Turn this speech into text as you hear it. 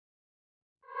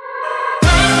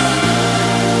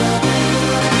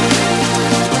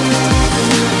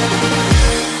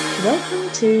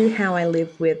to How I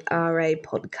Live with RA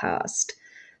podcast.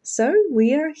 So,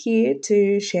 we are here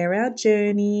to share our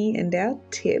journey and our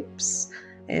tips,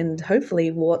 and hopefully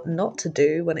what not to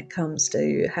do when it comes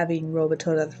to having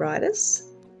rheumatoid arthritis.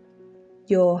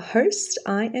 Your host,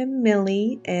 I am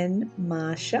Millie and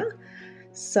Marsha.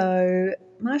 So,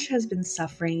 Marsha has been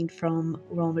suffering from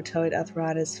rheumatoid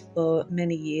arthritis for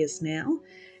many years now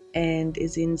and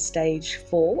is in stage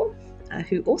 4,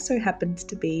 who also happens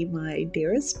to be my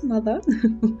dearest mother.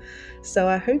 So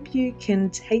I hope you can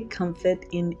take comfort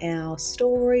in our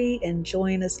story and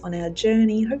join us on our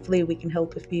journey. Hopefully we can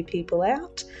help a few people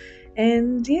out.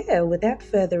 And yeah, without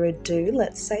further ado,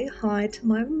 let's say hi to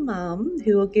my mum,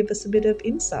 who will give us a bit of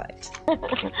insight.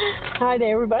 Hi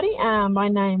there, everybody. My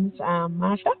name's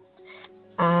Marsha.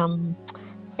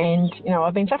 And,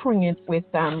 I've been suffering with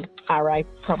RA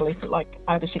probably for like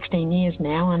over 16 years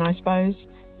now. And I suppose,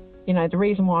 the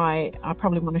reason why I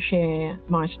probably want to share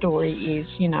my story is,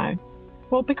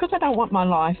 because I don't want my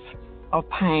life of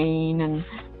pain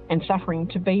and suffering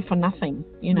to be for nothing,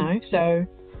 So,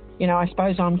 I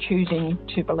suppose I'm choosing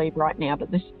to believe right now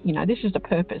that this is the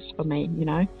purpose for me,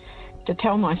 to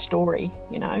tell my story,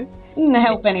 And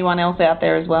help anyone else out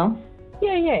there as well.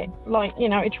 Yeah. Like,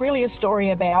 it's really a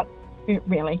story about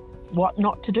really what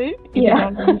not to do if you're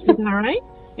diagnosed with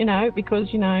RA, because,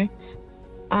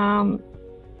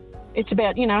 it's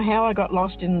about, how I got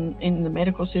lost in the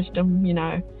medical system,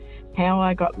 how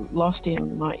I got lost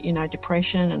in my,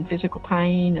 depression and physical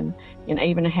pain and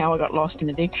even how I got lost in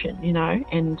addiction,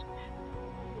 and,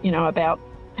 about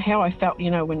how I felt,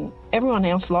 when everyone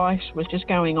else's life was just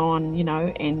going on,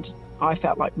 and I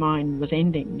felt like mine was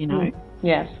ending,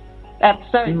 Yes. That's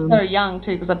so young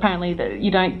too, because apparently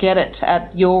you don't get it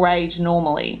at your age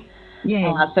normally.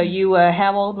 Yeah. So you were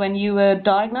how old when you were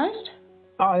diagnosed?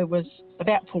 I was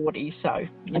about 40, so,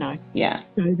 Yeah.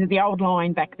 So the old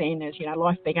line back then is,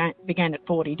 life began at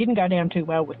 40. It didn't go down too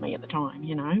well with me at the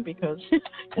time, because...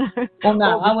 Well,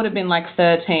 no, I would have been like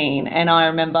 13, and I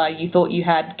remember you thought you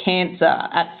had cancer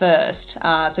at first.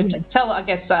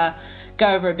 Go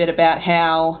over a bit about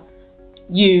how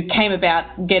you came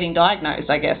about getting diagnosed,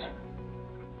 I guess.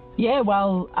 Yeah,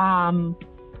 well,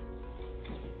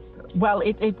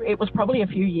 it was probably a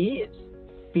few years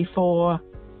before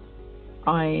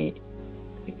I,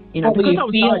 what were you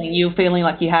feeling? You were feeling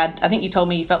like you had, I think you told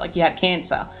me you felt like you had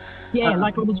cancer. Yeah,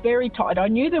 like I was very tired. I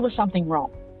knew there was something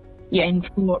wrong. Yeah. And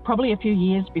for probably a few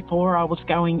years before I was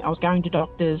going to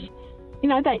doctors,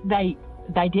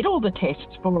 they did all the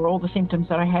tests for all the symptoms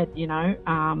that I had,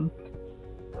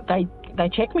 they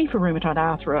checked me for rheumatoid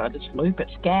arthritis,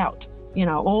 lupus, gout,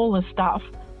 all the stuff,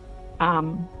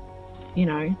 And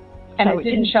so it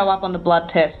didn't show up on the blood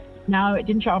test? No, it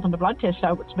didn't show up on the blood test,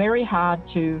 so it's very hard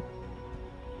to,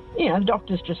 the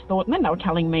doctors just thought, and then they were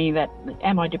telling me that,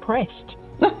 am I depressed?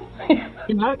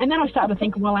 And then I started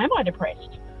thinking, well, am I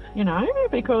depressed?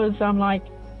 Because I'm like,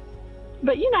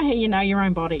 but how you know your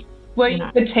own body. Were you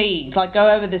fatigued? Like, go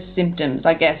over the symptoms,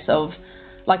 I guess, of,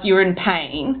 like, you were in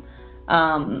pain.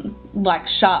 Go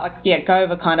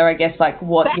over kind of, I guess, like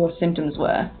what your symptoms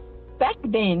were. Back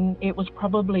then, it was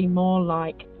probably more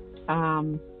like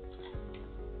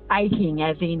aching,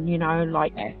 as in,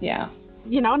 Yeah.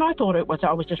 And I thought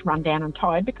I was just run down and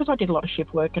tired because I did a lot of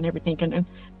shift work and everything, and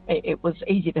it was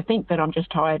easy to think that I'm just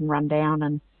tired and run down,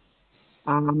 and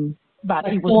but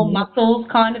like it was sore muscles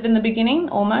kind of in the beginning,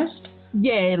 almost.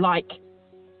 Yeah, like.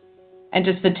 And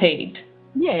just fatigued.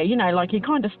 Yeah, like you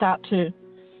kind of start to.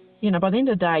 By the end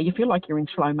of the day, you feel like you're in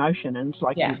slow motion, and it's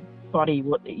like your body,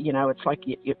 it's like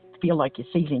you feel like you're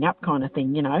seizing up kind of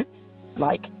thing,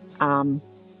 like.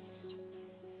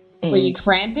 Were you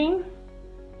cramping?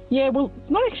 Yeah, well,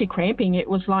 not actually cramping. It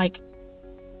was like,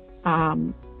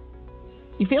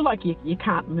 you feel like you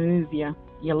can't move your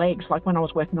legs. Like when I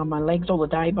was working on my legs all the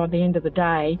day, by the end of the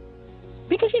day,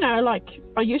 because like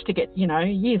I used to get,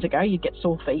 years ago, you'd get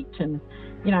sore feet and.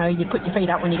 You'd put your feet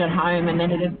up when you got home, and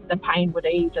then the pain would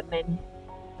ease, and then,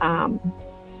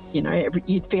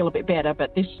 you'd feel a bit better.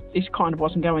 But this kind of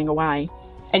wasn't going away.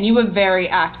 And you were very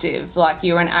active, like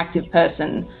you were an active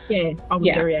person. Yeah, I was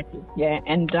very active. Yeah,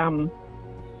 and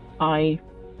I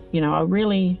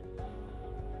really,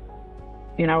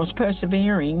 I was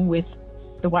persevering with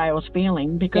the way I was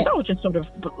feeling because I was just sort of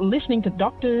listening to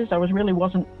doctors. I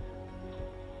wasn't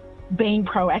being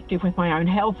proactive with my own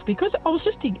health because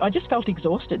I just felt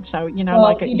exhausted. So, you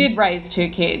did raise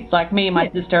 2 kids, like me and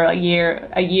my sister a year,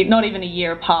 not even a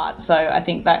year apart. So I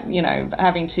think that,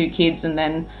 having 2 kids and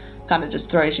then kind of just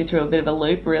throws you through a bit of a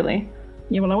loop, really.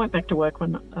 Yeah, well, I went back to work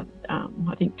when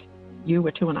I think you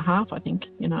were 2.5, I think,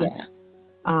 Yeah.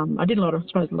 I did a lot of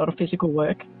physical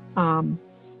work.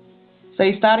 So So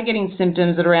you started getting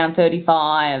symptoms at around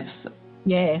 35.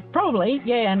 Yeah, probably.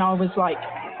 Yeah, and I was like,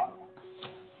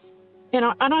 and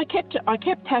I kept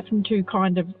having to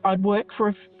kind of, I'd work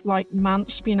for like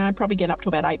months, you know, probably get up to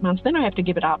about 8 months. Then I have to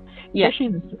give it up, especially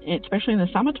in the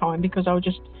summertime, because I was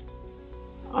just,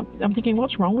 I'm thinking,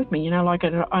 what's wrong with me? You know, like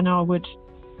I know I would,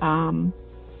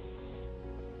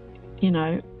 you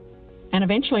know, and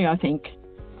eventually I think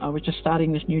I was just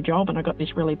starting this new job and I got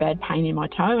this really bad pain in my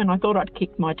toe, and I thought I'd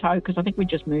kicked my toe because I think we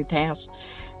just moved house,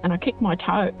 and I kicked my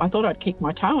toe. I thought I'd kicked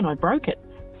my toe and I broke it.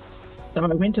 So I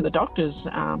went to the doctors.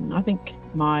 I think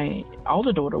my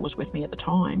older daughter was with me at the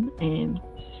time, and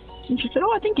she said,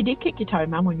 "Oh, I think you did kick your toe,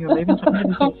 Mum, when you were moving." So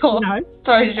you know,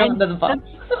 throws you under the bus.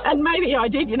 And maybe I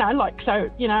did, you know, like, so,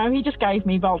 you know, he just gave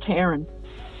me Voltaren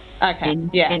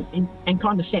and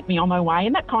kind of sent me on my way,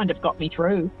 and that kind of got me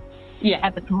through. Yeah.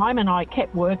 At the time, and I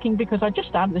kept working because I just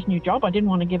started this new job. I didn't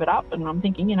want to give it up, and I'm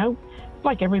thinking, you know,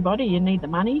 like everybody, you need the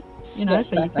money, you know,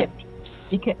 so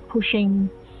you kept pushing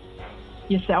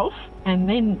yourself, and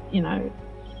then, you know,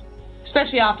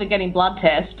 especially after getting blood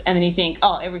test, and then you think,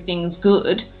 oh, everything's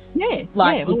good. Yeah.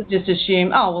 Like, you just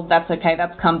assume, oh, well, that's okay,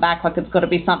 that's come back, like it's got to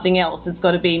be something else. It's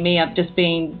got to be me, I'm just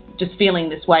feeling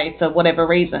this way for whatever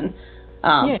reason.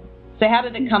 So how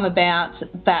did it come about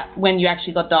that when you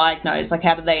actually got diagnosed? Like,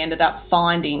 how did they ended up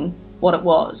finding what it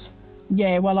was?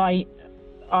 Yeah, well, I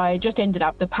just ended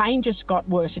up, the pain just got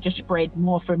worse. It just spread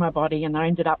more through my body, and it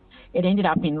ended up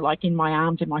in my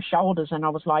arms, in my shoulders, and I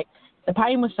was like, the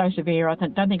pain was so severe. I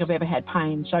don't think I've ever had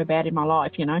pain so bad in my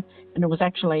life, you know. And it was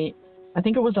actually, I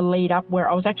think it was a lead up where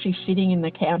I was actually sitting in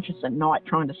the couches at night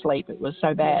trying to sleep. It was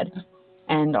so bad.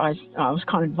 And I was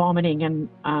kind of vomiting, and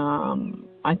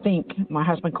I think my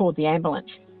husband called the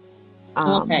ambulance.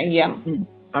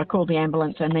 I called the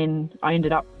ambulance, and then I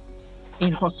ended up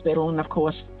in hospital, and of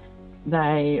course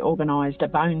they organised a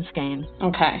bone scan.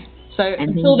 Okay. So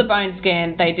until the bone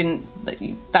scan, they didn't,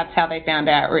 that's how they found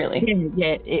out, really?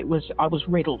 Yeah, I was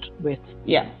riddled with...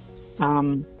 that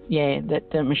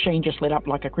the machine just lit up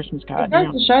like a Christmas card. It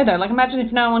goes to show, though, like, imagine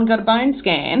if no one got a bone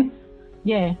scan...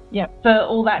 for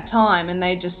all that time, and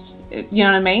they just, you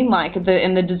know what I mean? Like,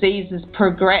 the disease has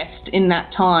progressed in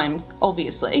that time,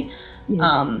 obviously.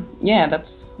 That's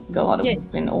God. It's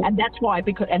been awful. And that's why,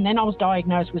 and then I was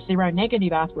diagnosed with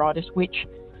seronegative arthritis, which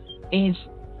is,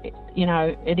 you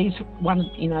know, it is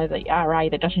one, you know, the RA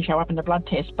that doesn't show up in the blood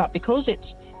test, but because it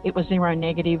was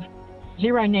seronegative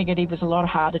is a lot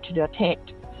harder to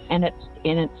detect, and it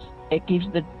gives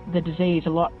the disease a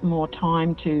lot more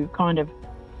time to kind of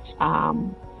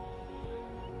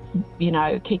you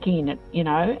know, kick in, you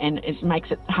know, and it makes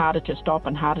it harder to stop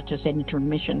and harder to send into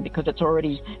remission because it's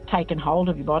already taken hold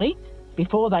of your body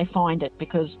before they find it.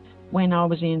 Because when I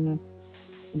was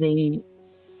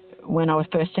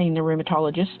first seeing the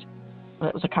rheumatologist,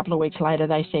 it was a couple of weeks later,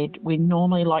 they said, we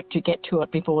normally like to get to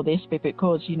it before this, but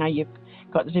because, you know, you've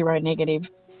got seronegative,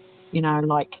 you know,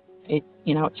 like it,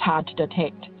 you know, it's hard to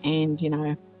detect, and, you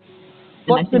know.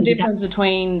 What's the difference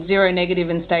between seronegative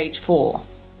and stage 4?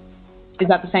 Is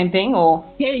that the same thing, or?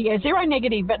 Yeah,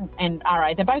 seronegative and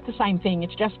RA, they're both the same thing.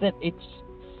 It's just that it's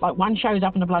like one shows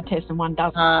up in the blood test and one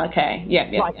doesn't. Okay,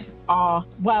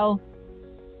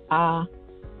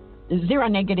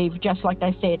 seronegative, just like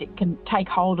they said, it can take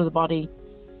hold of the body.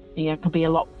 You know,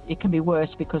 it can be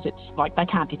worse because it's like they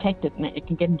can't detect it, and it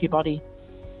can get into your body.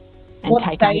 And what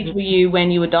stage were you when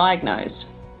you were diagnosed?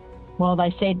 Well,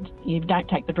 they said you don't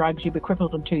take the drugs, you'll be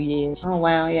crippled in 2 years. Oh,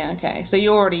 wow, yeah, okay. So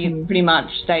you're already pretty much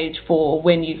stage 4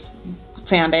 when you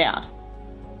found out?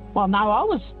 Well, I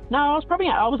was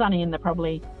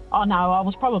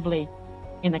probably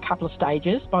in a couple of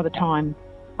stages by the time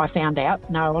I found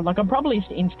out. No, like I'm probably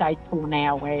in stage 4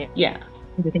 now where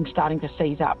everything's starting to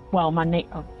seize up. Well, my knees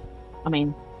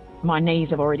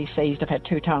have already seized. I've had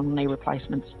 2 total knee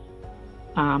replacements.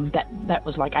 That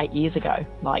was like 8 years ago,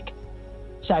 like.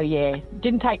 So, yeah, it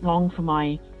didn't take long for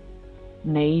my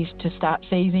knees to start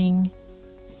seizing.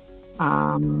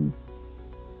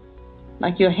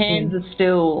 Like your hands are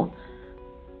still...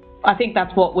 I think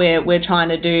that's what we're trying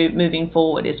to do moving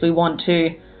forward, is we want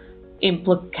to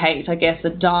implicate, I guess,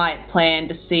 a diet plan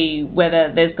to see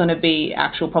whether there's going to be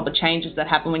actual proper changes that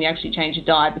happen when you actually change your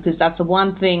diet, because that's the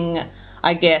one thing,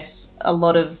 I guess, a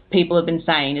lot of people have been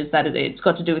saying, is that it's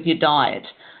got to do with your diet.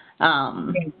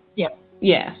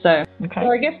 So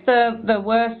I guess the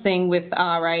worst thing with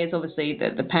RA is obviously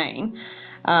the pain.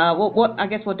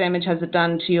 What damage has it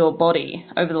done to your body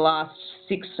over the last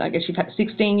you've had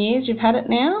 16 years you've had it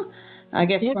now?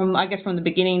 From the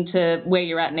beginning to where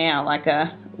you're at now, like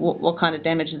what kind of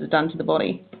damage has it done to the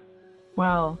body?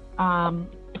 Well,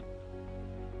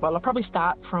 Well, I'll probably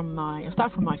start from my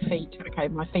feet. Okay,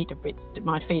 my feet are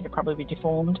probably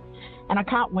deformed, and I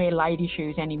can't wear lady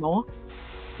shoes anymore.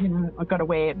 You know, I've got to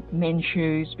wear men's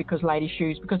shoes because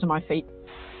of my feet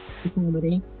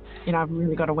deformity. You know, I've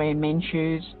really got to wear men's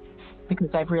shoes because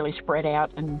they've really spread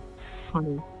out and kind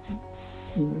of,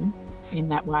 you know, in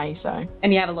that way. So.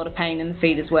 And you have a lot of pain in the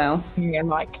feet as well. Yeah,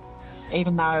 like,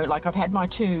 even though, like, I've had my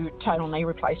 2 total knee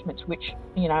replacements, which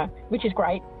is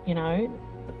great, you know,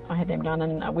 I had them done,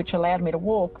 and which allowed me to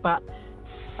walk, but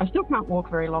I still can't walk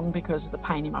very long because of the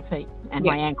pain in my feet and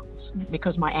my ankles,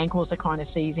 because my ankles are kind of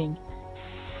seizing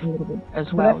a little bit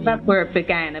as well. So that's where it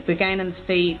began. It began in the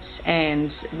feet, and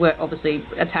obviously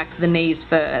attacked the knees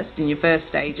first in your first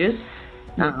stages.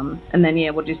 And then,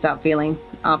 what did you start feeling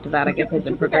after that? I guess as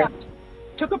it progressed.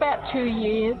 Took about 2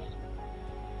 years.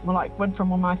 Well, like, went from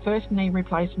my first knee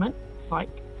replacement, like,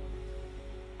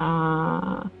 but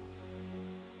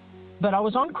I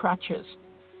was on crutches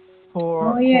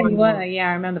for. Oh yeah, you were. Yeah,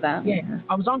 I remember that. Yeah,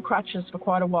 I was on crutches for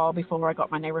quite a while before I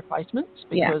got my knee replacements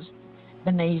because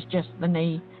the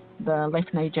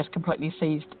left knee just completely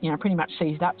seized, you know, pretty much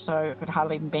seized up, so I could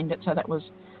hardly even bend it. So that was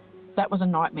a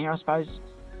nightmare, I suppose.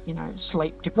 You know,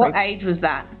 sleep deprived. What age was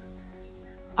that?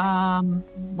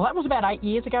 Well, that was about 8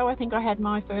 years ago. I think I had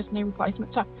my first knee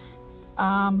replacement. So,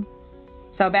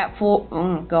 so about 4.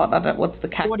 Oh God, I don't. What's the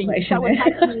calculation?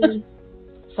 40,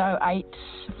 so 8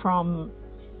 from.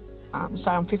 So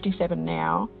I'm 57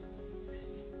 now.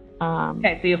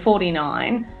 Okay, so you're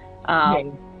 49.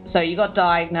 So you got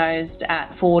diagnosed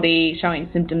at 40, showing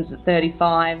symptoms at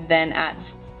 35. Then at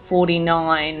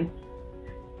 49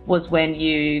 was when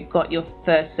you got your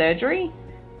first surgery.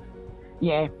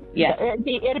 Yeah. Yeah.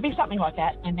 It'd be something like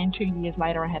that. And then 2 years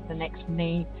later, I had the next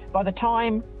knee. By the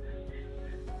time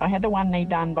I had the one knee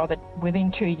done,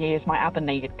 within 2 years, my other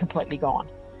knee had completely gone.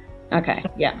 Okay.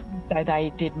 So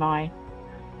they did my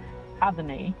other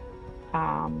knee.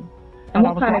 And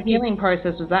what kind of healing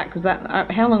process was that? Because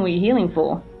how long were you healing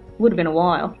for? Would have been a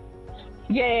while.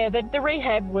 Yeah, the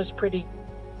rehab was pretty.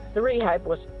 The rehab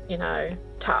was, you know,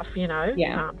 tough. You know,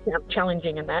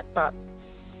 challenging and that, but.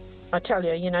 I tell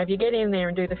you, you know, if you get in there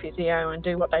and do the physio and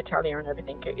do what they tell you and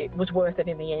everything, it was worth it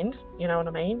in the end. You know what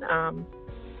I mean? I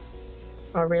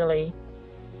really.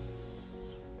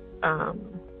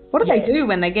 What do they do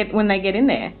when they get in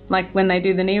there? Like when they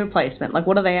do the knee replacement? Like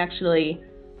what do they actually?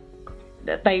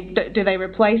 Do they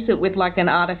replace it with like an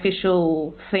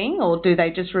artificial thing, or do they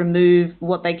just remove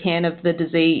what they can of the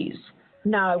disease?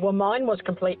 No, well, mine was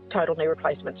complete total knee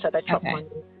replacement, so they chopped my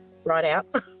knee right out.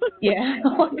 Yeah.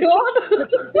 Oh my God.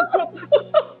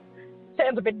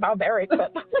 Sounds a bit barbaric,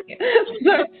 but so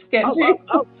sketchy.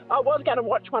 I was going to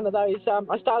watch one of those.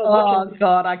 I started watching. Oh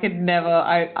God, I could never.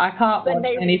 I can't watch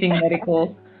anything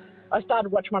medical. I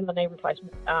started watching one of the knee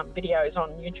replacement videos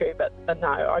on YouTube, but no,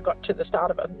 I got to the start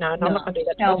of it. No, I'm not going to do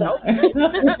that to myself.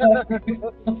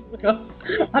 No.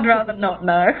 I'd rather not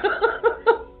know.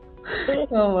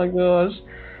 Oh my gosh.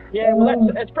 Yeah, well,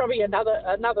 it's probably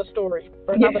another story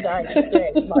for another day.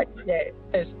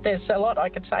 There's a lot I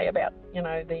could say about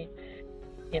the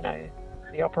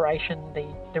operation,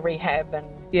 the rehab, and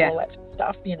all that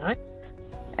stuff. You know.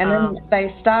 And then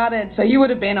they started. So you would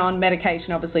have been on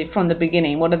medication, obviously, from the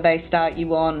beginning. What did they start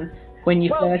you on when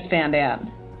you first found out?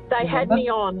 They had me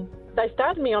on. They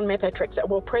started me on methotrexate.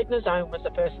 Well, prednisone was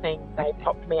the first thing they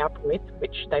popped me up with,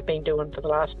 which they've been doing for the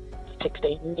last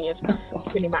 16 years,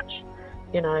 pretty much.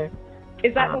 You know.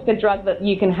 Is that like a drug that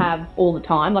you can have all the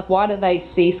time? Like, why do they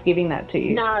cease giving that to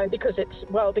you? No, because it's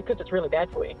really bad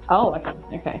for you. Oh,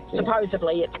 okay.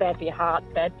 Supposedly, it's bad for your heart,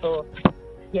 bad for.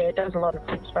 Yeah, it does a lot of.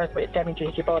 Supposedly, it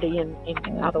damages your body in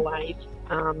other ways.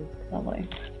 Lovely.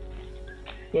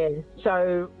 Yeah.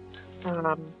 So,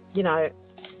 you know,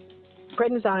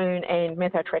 prednisone and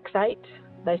methotrexate.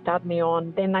 They started me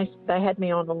on. Then they had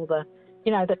me on all the,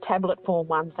 you know, the tablet form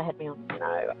ones. They had me on, you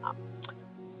know.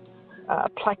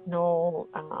 Plaquenil,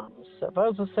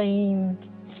 Sevoflurane.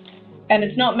 And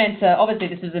it's not meant to, obviously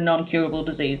this is a non-curable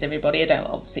disease, everybody.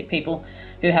 Obviously people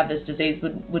who have this disease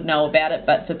would know about it,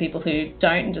 but for people who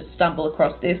don't and just stumble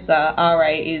across this, RA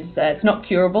is, it's not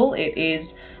curable, it is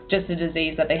just a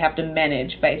disease that they have to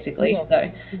manage, basically. Yeah. So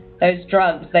those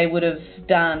drugs, they would have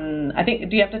done, I think,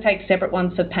 do you have to take separate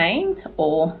ones for pain?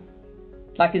 Or,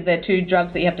 like, is there 2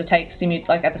 drugs that you have to take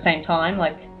like at the same time?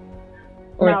 Like,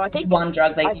 or no, I think one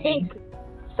drug they I think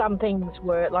some things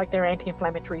were, like, they're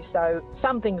anti-inflammatory, so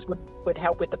some things would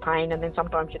help with the pain, and then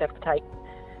sometimes you'd have to take,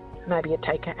 maybe have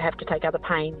to take other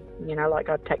pain, you know, like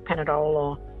I'd take Panadol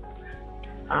or...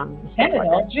 Panadol?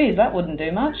 Like geez, that wouldn't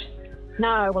do much.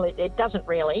 No, well, it doesn't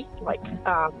really. Like,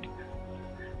 oh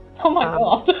my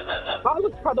God. I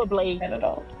was probably...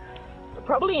 Panadol.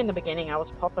 Probably in the beginning I was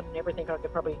popping and everything. I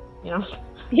could probably, Yeah.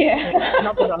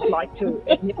 not that I'd like to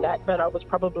admit that, but I was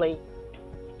probably,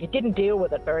 you didn't deal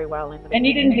with it very well in the beginning. And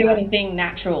you didn't do anything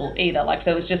natural either. Like,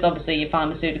 so it was just obviously your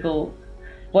pharmaceutical,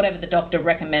 whatever the doctor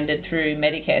recommended through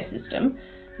Medicare system.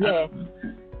 Yeah.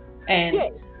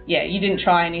 You didn't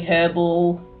try any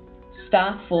herbal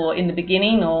stuff or in the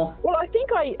beginning, or? Well, I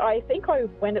think I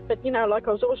went it, but I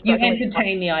was always you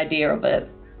entertained the idea of it.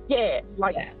 Yeah,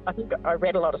 I think I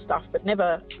read a lot of stuff, but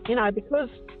never, because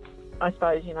I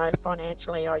suppose,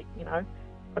 financially, I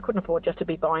couldn't afford just to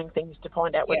be buying things to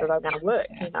find out whether they were going to work.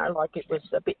 It was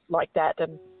a bit like that,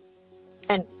 and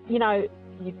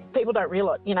people don't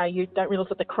realise, you don't realise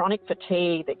that the chronic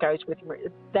fatigue that goes with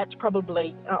that's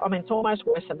probably, it's almost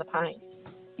worse than the pain.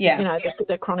 Yeah.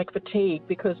 The chronic fatigue,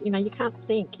 because you can't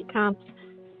think, you can't.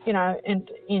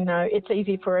 It's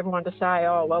easy for everyone to say,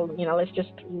 oh, well,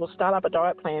 we'll start up a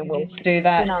diet plan. We'll do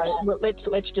that. We'll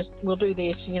do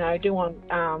this, do on,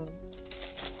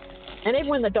 and even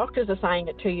when the doctors are saying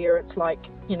it to you, it's like,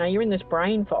 you're in this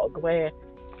brain fog where,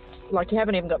 like, you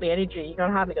haven't even got the energy,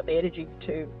 hardly got the energy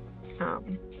to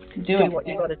do what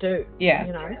you've got to do. Yeah.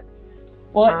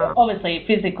 Well, obviously,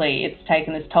 physically, it's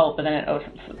taken this toll, but then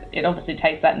it obviously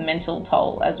takes that mental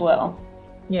toll as well.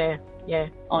 Yeah.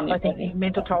 On your I think body. the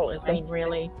mental toll has been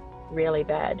really, really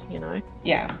bad,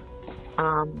 Yeah.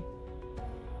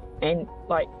 And,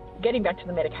 like, getting back to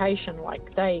the medication,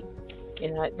 like, they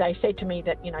said to me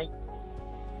that,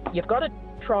 you've got to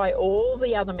try all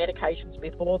the other medications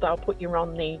before they'll put you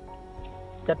on the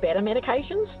better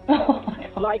medications. Oh,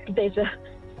 my God.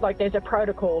 There's a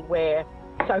protocol where,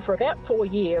 so for about 4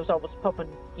 years I was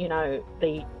popping,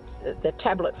 the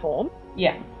tablet form.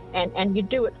 Yeah. And you'd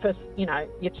do it for,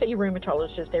 you'd see your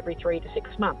rheumatologist every 3 to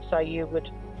 6 months. So you would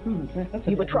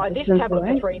try this tablet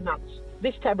for 3 months,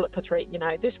 this tablet for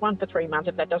this one for 3 months.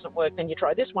 If that doesn't work, then you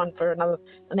try this one for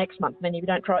the next month. Then you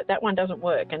don't try it, that one doesn't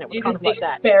work. And it was kind of like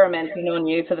that. Experimenting on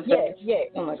you for the first. Yeah.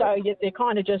 Oh, so they're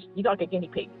kind of just, you're like a guinea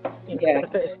pig. Yeah. For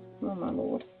the first, oh, my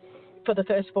Lord. For the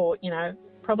first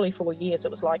probably 4 years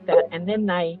it was like that. And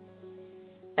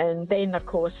then of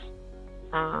course,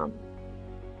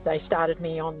 they started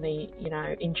me on the,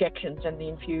 injections and the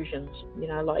infusions,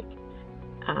 like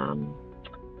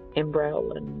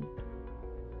Embrel and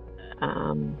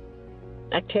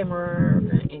Actemra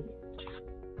and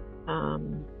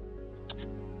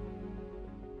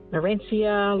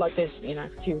Merencia. Like there's, a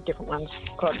few different ones.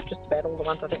 God, just about all the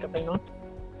ones I think I've been on.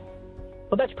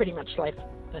 Well, that's pretty much like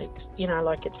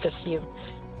it's just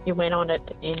you went on it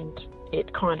and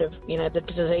it kind of, the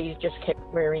disease just kept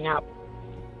rearing up.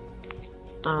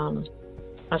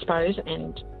 I suppose,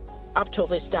 and up till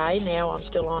this day, now I'm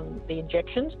still on the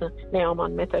injections. Now I'm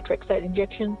on methotrexate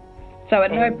injection. So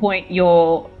at no point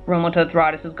your rheumatoid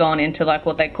arthritis has gone into like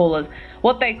what they call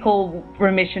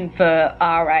remission for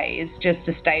RA is just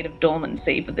a state of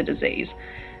dormancy for the disease.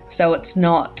 So it's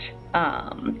not,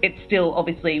 it's still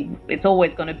obviously, it's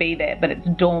always going to be there, but it's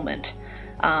dormant.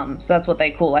 So that's what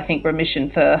they call, I think,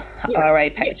 remission for RA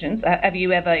patients. Have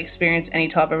you ever experienced any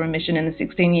type of remission in the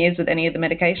 16 years with any of the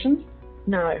medications?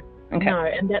 No. Okay. No,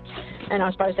 and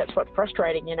I suppose that's what's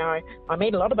frustrating. I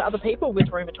meet a lot of other people with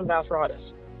rheumatoid arthritis.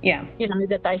 Yeah.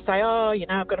 That they say, oh,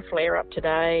 I've got a flare up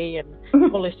today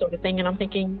and all this sort of thing, and I'm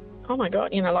thinking, oh my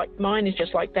God, like mine is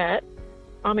just like that.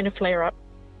 I'm in a flare up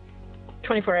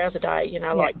 24 hours a day.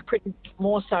 Like pretty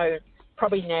more so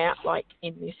probably now, like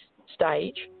in this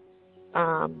stage.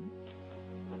 But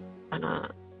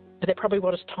there probably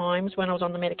was times when I was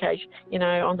on the medication,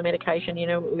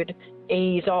 it would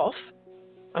ease off,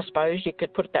 I suppose you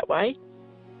could put it that way.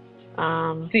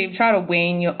 So you've tried to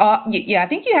wean I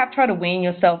think you have tried to wean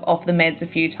yourself off the meds a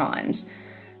few times.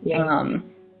 Yeah.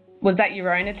 Was that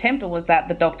your own attempt, or was that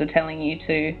the doctor telling you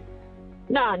to?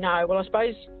 No. Well, I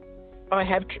suppose I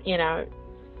have,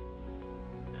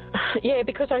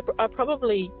 because I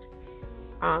probably,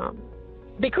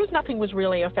 because nothing was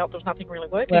really, I felt there was nothing really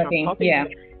working.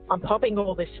 I'm popping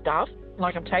all this stuff,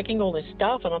 like I'm taking all this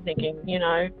stuff, and I'm thinking,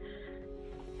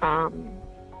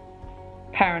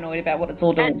 paranoid about what it's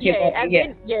all doing.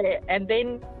 And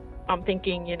then I'm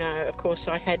thinking, of course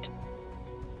I had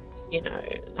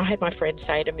my friend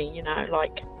say to me,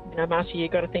 Marcia, you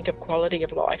got to think of quality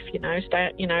of life,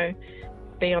 stay,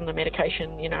 be on the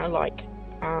medication,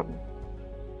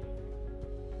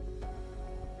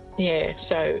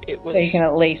 so it was. So you can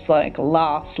at least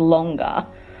last longer,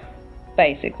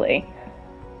 basically.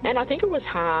 And I think it was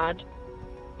hard,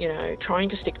 trying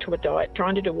to stick to a diet,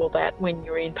 trying to do all that when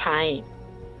you're in pain.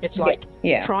 It's like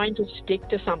trying to stick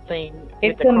to something.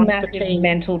 It's a massive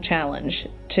mental challenge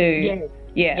to.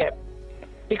 Yeah.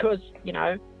 Because,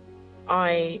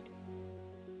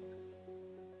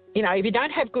 you know, if you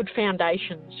don't have good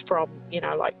foundations from, you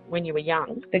know, like when you were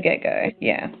young. The get-go,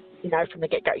 yeah. You know, from the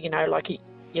get-go, you know, like,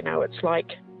 you know, it's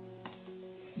like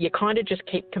you kind of just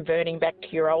keep converting back to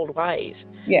your old ways.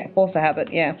 Yeah, force a habit,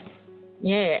 yeah.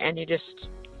 Yeah, and you just,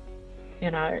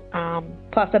 you know.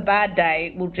 Plus a bad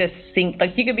day will just sink.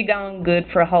 Like you could be going good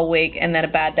for a whole week and then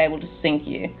a bad day will just sink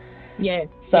you. Yeah.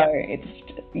 So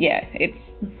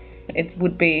it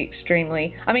would be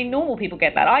extremely, I mean, normal people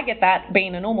get that. I get that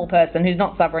being a normal person who's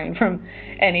not suffering from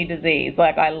any disease.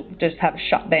 Like I just have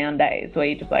shutdown days where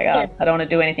you're just like, oh, I don't want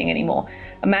to do anything anymore.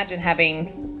 Imagine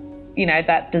having, you know,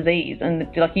 that disease and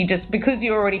like you just, because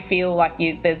you already feel like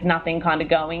there's nothing kind of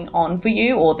going on for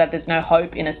you or that there's no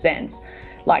hope in a sense,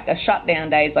 like a shutdown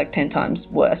day is like 10 times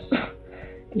worse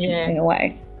in a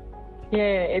way. Yeah,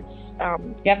 it's,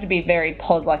 you have to be very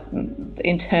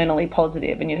internally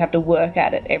positive, and you'd have to work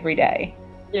at it every day.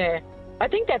 Yeah, I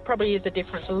think that probably is a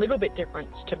difference, a little bit different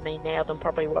to me now than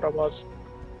probably what I was,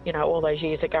 you know, all those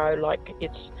years ago. Like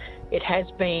it has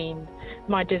been,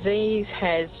 my disease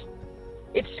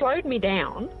it's slowed me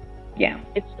down. Yeah.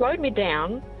 It's slowed me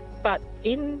down, but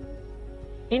in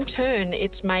turn,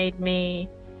 it's made me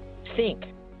think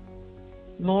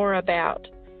more about,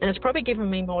 and it's probably given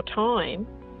me more time.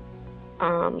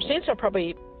 Since I've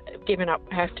probably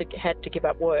had to give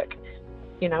up work,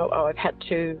 you know, I've had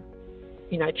to,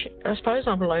 you know, I suppose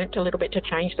I've learnt a little bit to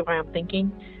change the way I'm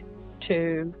thinking,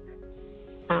 to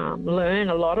I've learnt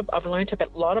a lot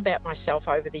about myself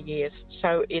over the years.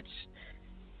 So it's,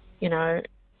 you know,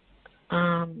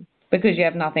 because you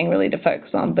have nothing really to focus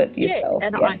on but yourself.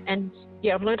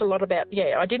 I've learnt a lot about.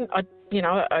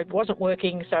 I wasn't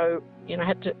working, so you know,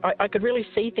 I could really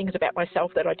see things about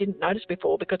myself that I didn't notice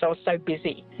before because I was so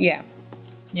busy. Yeah.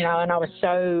 You know, and I was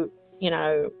so,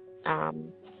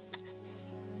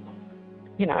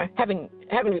 having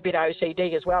a bit of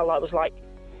OCD as well. I was like,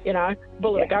 you know,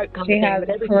 bull of a goat kind of thing.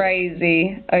 She has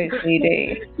crazy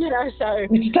OCD. You know, so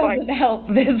which doesn't help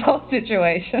this whole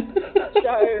situation.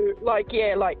 Like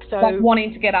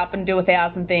wanting to get up and do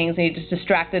 1,000 things, and you're just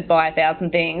distracted by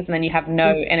 1,000 things, and then you have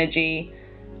no energy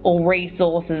or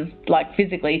resources, like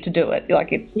physically, to do it. Like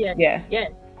it's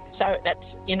So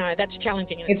that's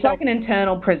challenging. It's like an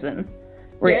internal prison.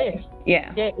 Really.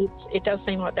 Yeah. It does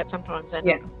seem like that sometimes. And,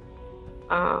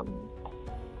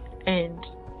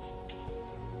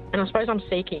 and I suppose I'm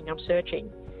searching,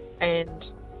 and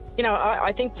you know,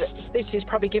 I think that this has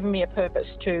probably given me a purpose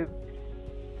to,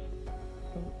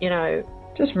 you know,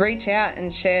 just reach out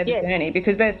and share the journey,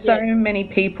 because there's so many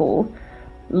people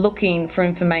looking for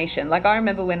information. Like I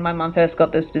remember when my mum first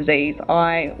got this disease,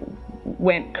 I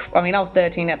was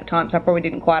 13 at the time, so I probably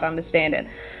didn't quite understand it.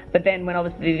 But then when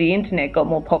obviously the internet got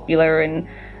more popular, and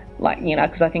like, you know,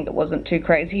 because I think it wasn't too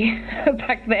crazy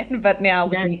back then, but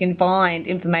now you can find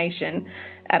information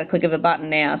at a click of a button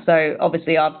now. So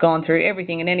obviously I've gone through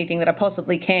everything and anything that I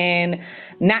possibly can,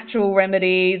 natural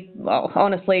remedies, well,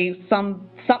 honestly,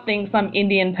 something some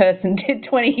Indian person did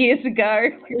 20 years ago,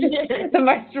 the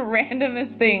most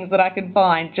randomest things that I could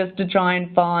find just to try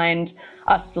and find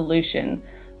a solution,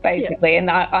 basically. And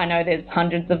I know there's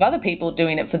hundreds of other people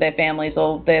doing it for their families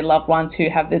or their loved ones who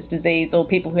have this disease, or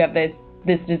people who have this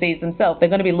disease themselves. They're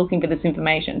going to be looking for this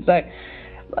information. So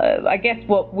I guess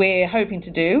what we're hoping to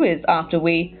do is, after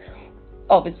we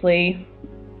obviously,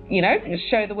 you know,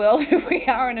 show the world who we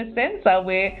are in a sense,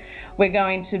 we're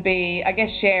going to be, I guess,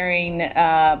 sharing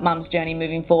Mum's journey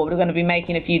moving forward. We're going to be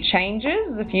making a few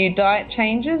changes, a few diet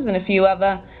changes, and a few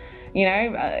other, you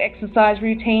know, exercise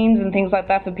routines and things like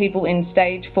that for people in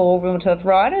stage 4 rheumatoid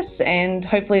arthritis, and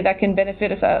hopefully that can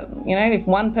benefit, if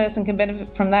one person can benefit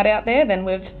from that out there, then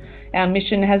our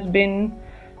mission has been,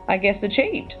 I guess,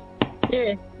 achieved.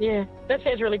 Yeah, that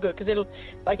sounds really good, because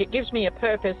it gives me a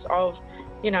purpose of,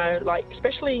 you know, like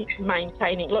especially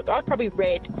maintaining. Look, I've probably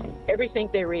read everything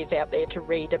there is out there to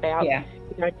read about,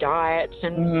 you know, diets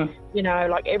and, you know,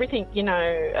 like everything, you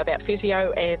know, about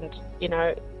physio, and, you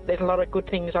know, there's a lot of good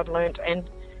things I've learnt, and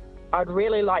I'd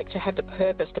really like to have the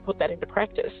purpose to put that into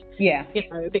practice. Yeah. You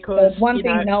know, because... It's one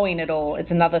thing knowing it all,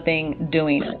 it's another thing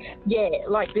doing it. Yeah,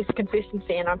 like this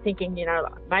consistency, and I'm thinking, you know,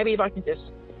 maybe if I can just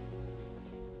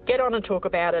get on and talk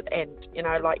about it and, you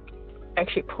know, like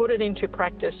actually put it into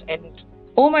practice and...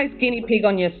 Almost guinea pig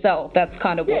on yourself. That's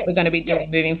kind of what we're going to be doing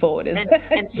moving forward. And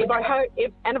if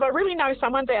I really know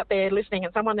someone's out there listening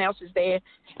and someone else is there,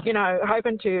 you know,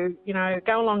 hoping to, you know,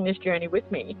 go along this journey with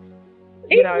me.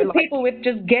 Even people with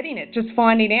just getting it, just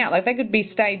finding out, like they could be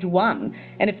stage 1,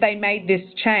 and if they made this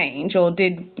change or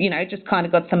did, you know, just kind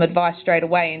of got some advice straight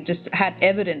away and just had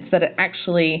evidence that it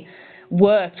actually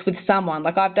worked with someone.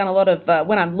 Like I've done a lot of,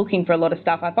 when I'm looking for a lot of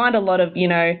stuff, I find a lot of, you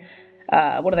know,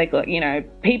 what do they call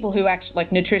it? People who actually like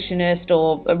nutritionist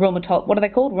or what are they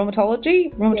called?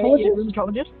 Rheumatologists?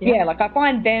 Rheumatologist. Yeah, like I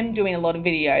find them doing a lot of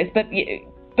videos, but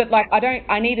like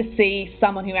I need to see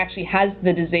someone who actually has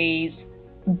the disease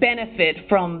benefit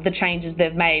from the changes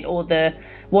they've made or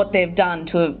what they've done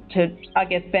to I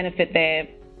guess benefit their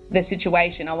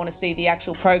situation. I want to see the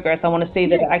actual progress. I want to see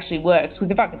that it actually works.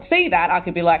 Because if I could see that, I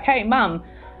could be like, hey, Mum,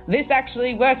 this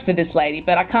actually works for this lady.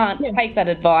 But I can't take that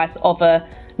advice of a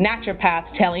naturopath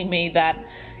telling me that,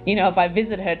 if I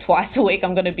visit her twice a week,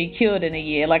 I'm going to be cured in a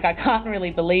year. Like, I can't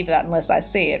really believe that unless I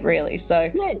see it, really. So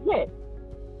yeah.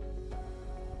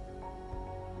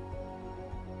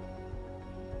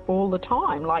 All the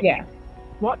time, like,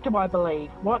 what do I believe?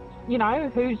 What,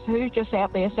 who's just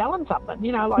out there selling something?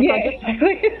 Exactly.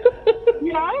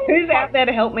 Who's out there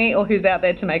to help me, or who's out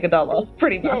there to make $1?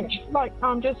 Pretty much. Like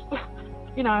I'm just,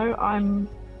 I'm.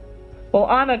 Well,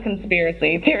 I'm a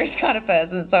conspiracy theorist kind of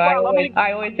person, so I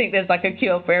always think there's like a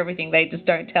cure for everything. They just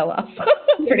don't tell us.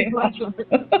 Pretty much.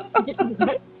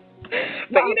 But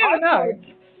you never know.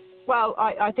 Well,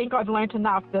 I think I've learnt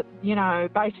enough that,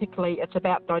 basically it's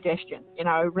about digestion.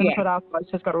 Rheumatoid arthritis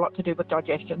has got a lot to do with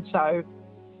digestion. So,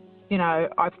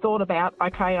 I've thought about,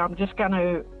 okay, I'm just going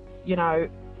to,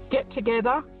 get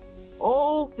together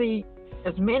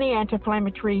as many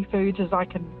anti-inflammatory foods as I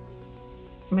can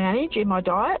manage in my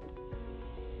diet,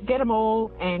 get them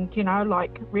all and,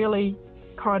 really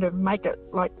kind of make it,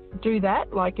 do that.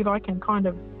 If I can kind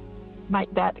of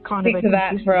make that kind of stick to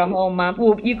that for a whole month.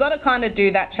 Well, you've got to kind of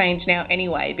do that change now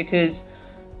anyway, because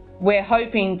we're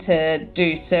hoping to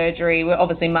do surgery.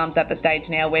 Obviously, Mum's at the stage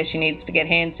now where she needs to get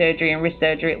hand surgery and wrist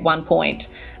surgery at one point,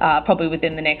 probably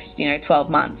within the next 12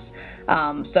 months.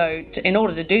 In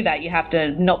order to do that, you have to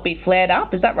not be flared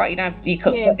up. Is that right?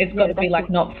 It's got to be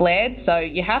not flared. So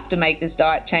you have to make this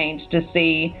diet change to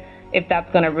see if that's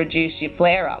going to reduce your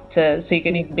flare up so you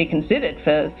can even be considered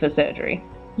for surgery.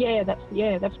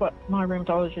 That's what my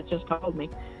rheumatologist just told me.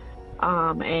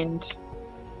 And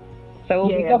so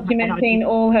we'll be documenting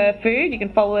all her food. You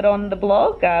can follow it on the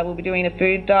blog. We'll be doing a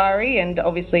food diary and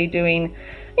obviously doing,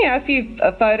 a few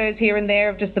photos here and there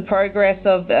of just the progress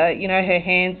of, her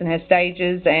hands and her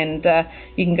stages, and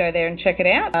you can go there and check it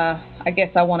out. I guess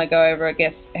I want to go over,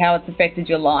 how it's affected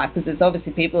your life, because there's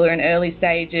obviously people who are in early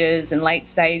stages and late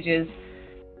stages.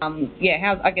 How's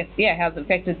it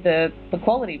affected the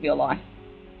quality of your life?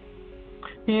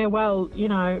 Yeah, well,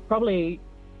 probably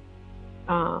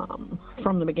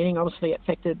from the beginning, obviously it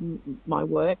affected my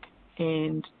work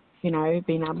and,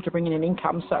 being able to bring in an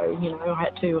income. So, I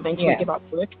had to eventually give up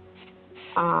work.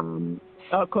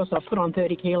 Of course, I put on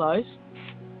 30 kilos,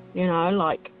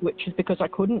 which is because I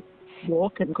couldn't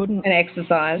walk and couldn't... And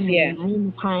exercise,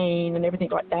 pain and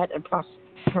everything like that, and plus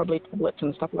probably tablets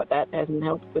and stuff like that hasn't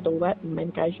helped with all that, and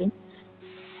medication.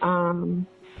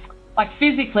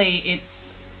 Physically, it's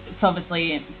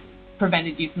obviously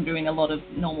prevented you from doing a lot of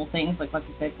normal things, like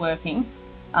you said, working.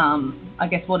 I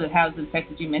guess how has it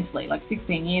affected you mentally?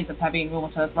 16 years of having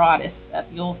rheumatoid arthritis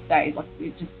at your stage,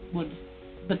 it just would,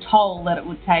 the toll that it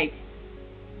would take,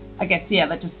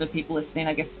 that just for people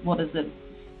listening, what has it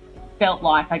felt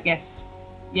like,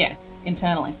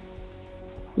 internally?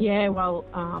 Yeah, well,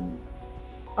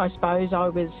 I suppose I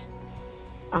was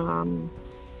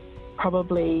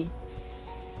probably,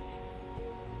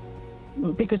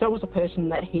 because I was a person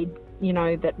that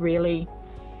that really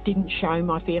didn't show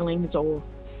my feelings or...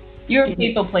 You're a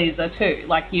people pleaser too,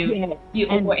 and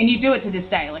you do it to this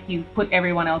day, you put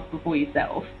everyone else before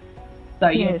yourself. So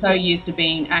you're so used to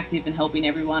being active and helping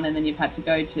everyone, and then you've had to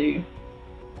go to,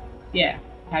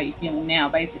 how you're feeling now,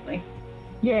 basically.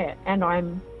 Yeah, and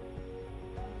I'm,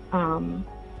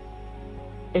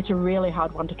 it's a really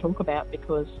hard one to talk about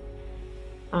because...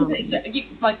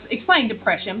 explain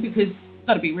depression, because you've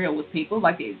got to be real with people,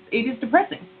 it is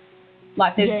depressing.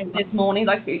 This morning,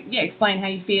 explain how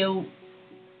you feel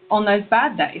on those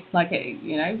bad days,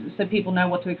 so people know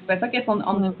what to expect,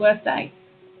 on the worst day.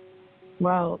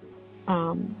 Well,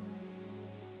 you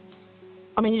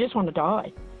just want to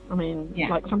die.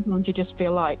 Sometimes you just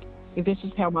feel like, if this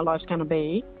is how my life's going to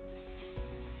be,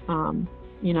 I don't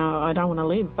want to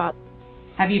live. But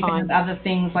have you found other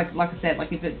things, like I said,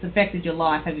 if it's affected your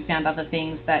life, have you found other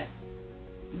things that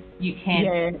you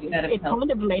can do that have helped?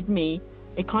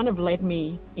 It kind of led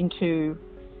me into,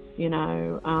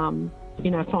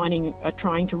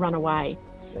 trying to run away,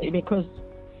 because,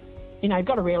 you've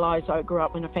got to realise I grew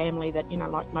up in a family that,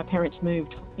 my parents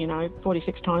moved,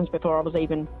 46 times before I was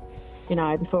even,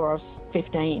 before I was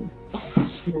 15.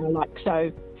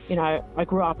 I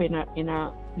grew up in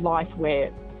a life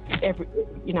where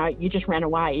you just ran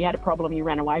away. You had a problem, you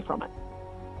ran away from it.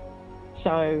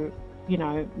 So, you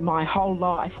know, my whole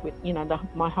life with, you know,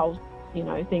 my whole, you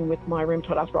know, thing with my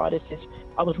rheumatoid arthritis is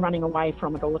I was running away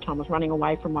from it all the time. I was running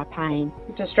away from my pain.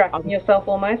 Distracting yourself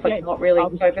almost, like not really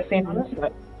focusing on it?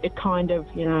 So it kind of,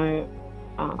 you know,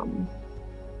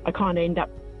 I kind of end up,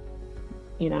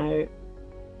 you know,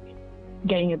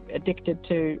 getting addicted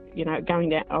to, you know, going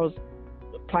down. I was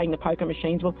playing the poker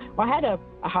machines. Well, I had a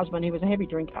husband who was a heavy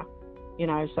drinker, you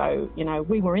know, so, you know,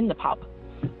 we were in the pub.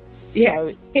 Yeah. So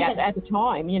at the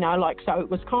time, you know, like, so it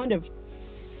was kind of,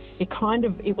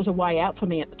 it was a way out for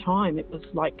me at the time. It was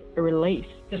like a release.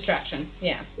 Distraction,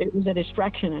 yeah. It was a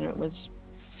distraction, and it was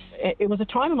a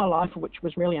time in my life which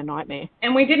was really a nightmare.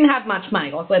 And we didn't have much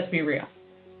money, like, let's be real.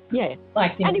 Yeah.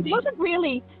 Like, and it wasn't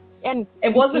really, and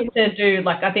it wasn't to do,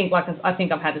 like, I think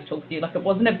I've had this talk with you, like, it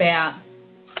wasn't about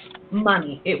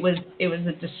money. It was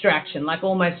a distraction, like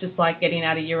almost just like getting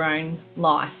out of your own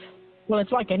life. Well,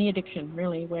 it's like any addiction,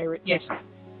 really, where it just,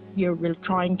 you're really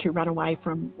trying to run away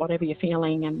from whatever you're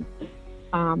feeling, and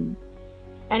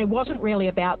it wasn't really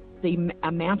about the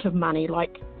amount of money.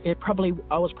 Like, I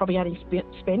was probably only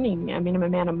spending a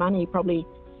minimum amount of money, probably,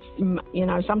 you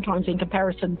know, sometimes in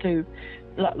comparison to,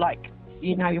 like,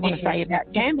 you know, you want to say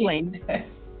about gambling.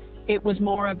 It was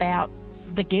more about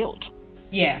the guilt.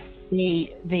 Yeah.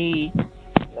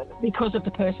 Because of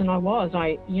the person I was,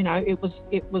 I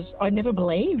never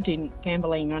believed in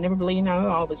gambling. I never believed,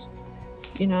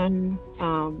 you know,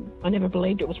 I never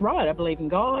believed it was right. I believe in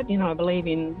God, you know, I believe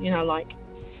in, you know, like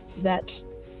that,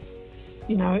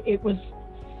 you know, it was,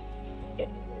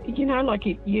 you know, like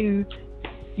you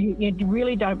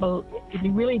really don't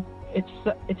believe,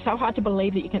 it's so hard to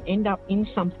believe that you can end up in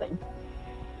something,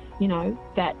 you know,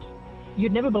 that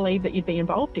you'd never believe that you'd be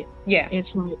involved in. Yeah. It's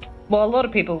like, well, a lot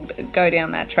of people go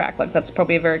down that track. Like, that's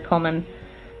probably a very common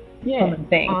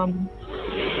thing.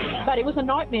 But it was a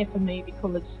nightmare for me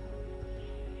because,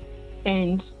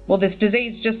 well, this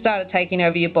disease just started taking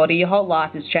over your body. Your whole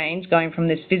life has changed, going from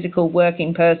this physical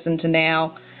working person to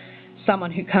now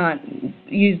someone who can't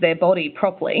use their body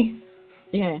properly.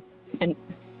 Yeah. And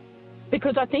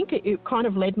because I think it kind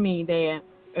of led me there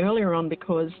earlier on,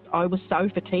 because I was so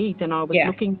fatigued and I was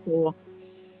looking for,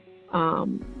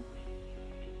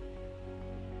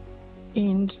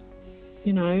 and,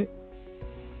 you know,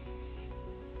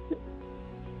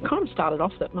 kind of started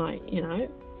off that my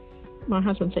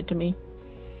husband said to me,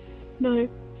 no,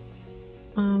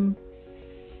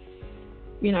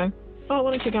 you know, oh,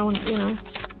 why don't you go and, you know,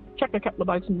 chuck a couple of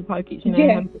boats in the pokies, you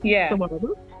know, or whatever.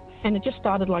 And it just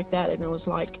started like that, and it was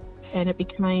like, and it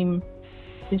became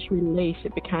this release,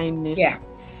 it became this,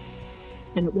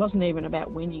 and it wasn't even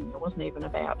about winning, it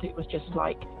was just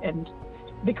like, and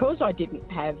because I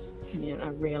didn't have, you know,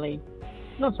 really,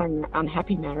 not saying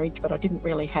unhappy marriage, but I didn't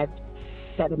really have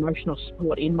that emotional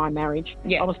support in my marriage.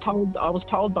 I was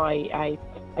told by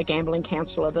a gambling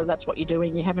counsellor that that's what you're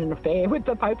doing, you're having an affair with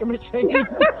the poker machine.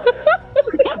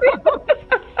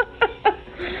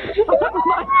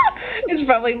 It's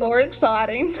probably more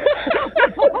exciting.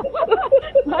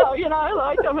 Well, you know,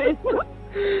 like, I mean,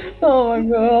 oh my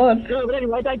God. No, but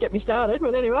anyway, don't get me started.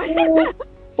 But anyway,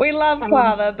 we love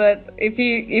Father, but if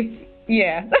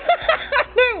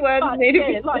no words need to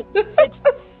be. Like, it's,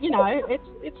 you know,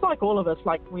 it's like all of us.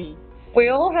 Like we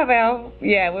all have our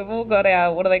we've all got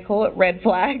our, what do they call it, red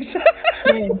flags.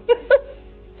 Yeah.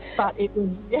 But it was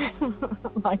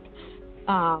like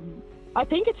I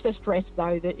think it's the stress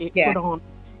though that it put on.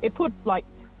 It put, like,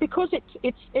 because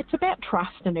it's about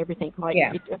trust and everything. Like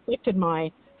it affected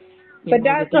my. But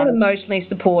Dad's not emotionally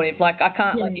supportive. Like, I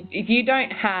can't. Like, if you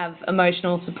don't have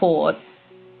emotional support,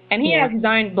 and he has his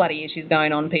own bloody issues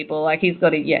going on, people. Like, he's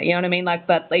got you know what I mean. Like,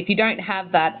 but if you don't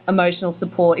have that emotional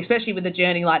support, especially with a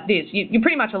journey like this, you're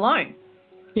pretty much alone.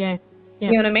 Yeah.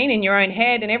 You know what I mean? In your own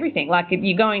head and everything. Like, if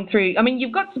you're going through, I mean,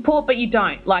 you've got support, but you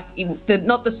don't. Like,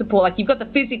 not the support. Like, you've got the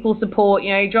physical support,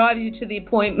 you know, he drives you to the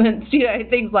appointments, you know,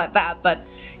 things like that. But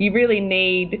you really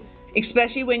need,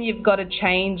 especially when you've got to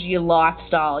change your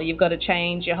lifestyle, you've got to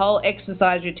change your whole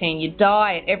exercise routine, your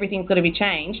diet, everything's got to be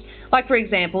changed. Like, for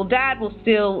example, Dad will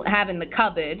still have in the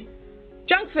cupboard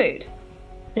junk food.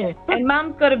 Yeah. And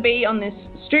Mum's got to be on this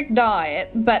strict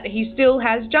diet, but he still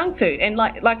has junk food. And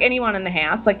like anyone in the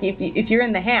house, like if you're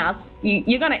in the house,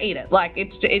 you're gonna eat it. Like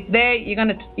it's there, you're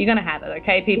gonna have it.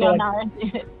 Okay, people. Yeah,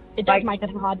 no, it does make it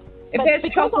hard. If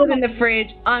there's chocolate in the fridge,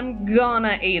 I'm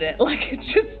gonna eat it. Like,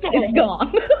 it's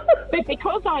gone. But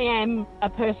because I am a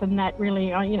person that really,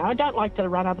 you know, I don't like to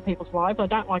run other people's lives. I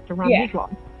don't like to run his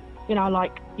life. You know,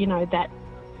 like, you know that.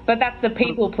 But that's the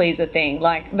people pleaser thing.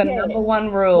 Like, the number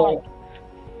one rule.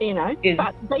 You know,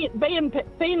 but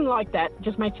being like that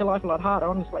just makes your life a lot harder,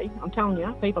 honestly. I'm telling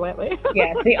you, people out there.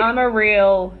 Yeah, see, I'm a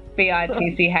real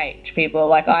bitch people.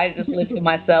 Like, I just live for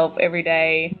myself every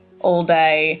day, all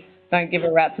day. Don't give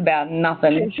a rat's about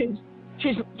nothing.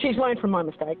 She's learned from my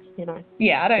mistakes, you know.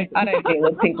 Yeah, I don't deal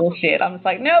with people's shit. I'm just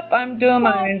like, nope, I'm doing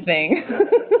my own thing.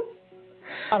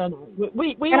 I don't know.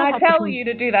 We and I tell you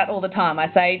to do that all the time.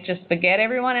 I say, just forget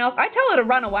everyone else. I tell her to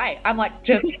run away. I'm like,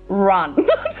 just run.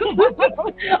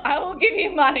 I will give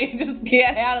you money. Just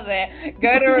get out of there.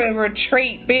 Go to a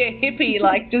retreat. Be a hippie.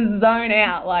 Like, just zone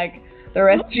out. Like, the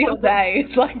rest of your day.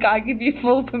 It's like, I give you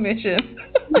full permission.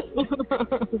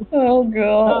 Oh,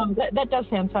 God. That does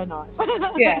sound so nice.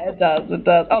 Yeah, it does. It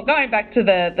does. Oh, going back to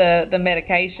the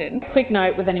medication. Quick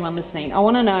note with anyone listening. I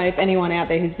want to know if anyone out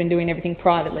there who's been doing everything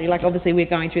privately, like obviously we're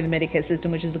going through the Medicare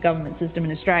system, which is the government system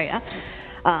in Australia.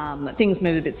 Things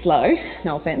move a bit slow,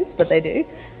 no offence, but they do.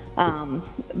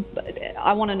 But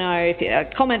I want to know if you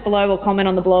comment below or comment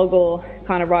on the blog or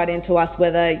kind of write into us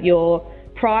whether your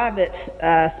private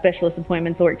specialist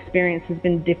appointments or experience has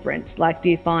been different. Like, do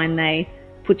you find they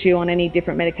put you on any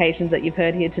different medications that you've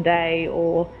heard here today,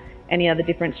 or any other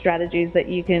different strategies that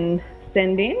you can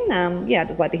send in? Yeah, I'd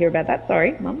just like to hear about that.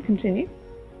 Sorry, Mum, continue.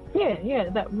 Yeah,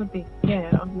 that would be,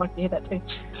 I'd like to hear that too.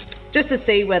 Just to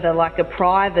see whether, like, a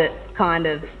private kind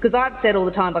of, because I've said all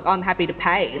the time, like, I'm happy to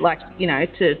pay, like, you know,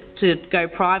 to go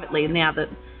privately now that,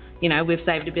 you know, we've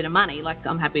saved a bit of money. Like,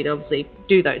 I'm happy to obviously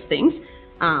do those things.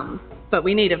 But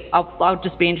we need I'll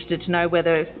just be interested to know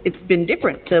whether it's been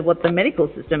different to what the medical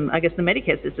system, I guess the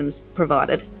Medicare system's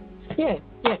provided. Yeah,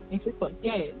 exactly.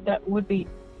 Yeah, that would be,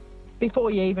 before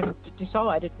you even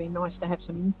decide, it'd be nice to have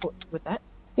some input with that.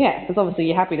 Yeah, because obviously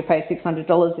you're happy to pay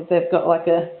 $600 if they've got like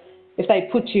if they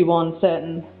put you on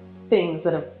certain things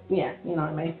that are, yeah, you know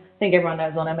what I mean. I think everyone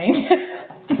knows what I mean.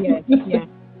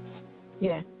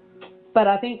 Yeah. But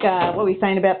I think what were you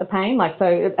saying about the pain? Like, so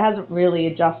it hasn't really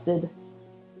adjusted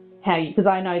how you, because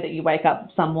I know that you wake up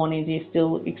some mornings you're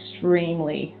still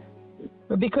extremely.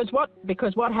 Because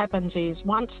what happens is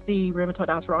once the rheumatoid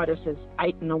arthritis has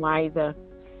eaten away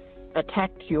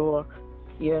attacked your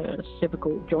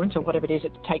cervical joints or whatever it is,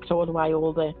 it takes all away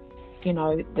all the, you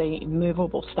know, the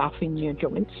movable stuff in your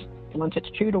joints. And once it's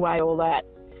chewed away all that,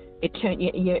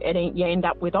 you end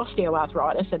up with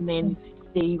osteoarthritis, and then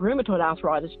the rheumatoid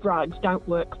arthritis drugs don't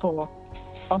work for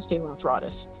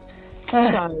osteoarthritis. So,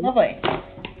 lovely.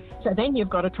 So then you've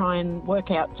got to try and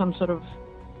work out some sort of,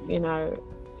 you know,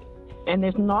 and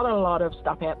there's not a lot of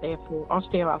stuff out there for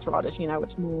osteoarthritis. You know,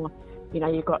 it's more, you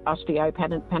know, you've got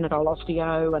Panadol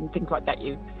osteo and things like that,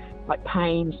 like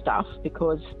pain stuff,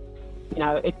 because, you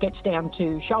know, it gets down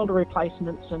to shoulder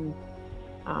replacements and,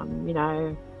 you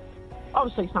know,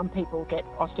 obviously some people get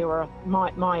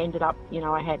my ended up, you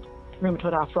know, I had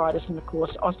rheumatoid arthritis, and of course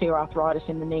osteoarthritis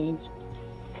in the knees,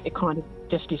 it kind of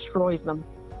just destroys them.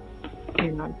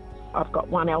 You know, I've got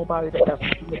one elbow that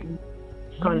doesn't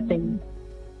kind of thing,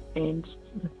 and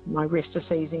my wrists are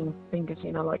seizing, fingers,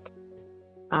 you know, like,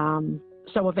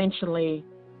 so eventually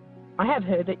I have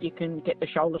heard that you can get the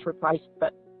shoulders replaced,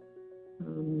 but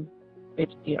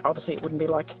it's, you know, obviously it wouldn't be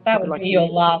like that would be your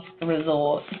last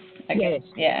resort. I guess.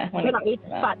 Yes.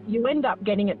 Yeah. But you end up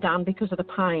getting it done because of the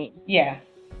pain. Yeah.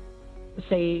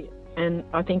 See, and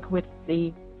I think with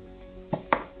the.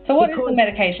 So what is the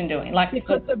medication doing? Like,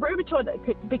 because the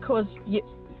rheumatoid, because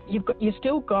you've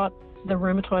still got the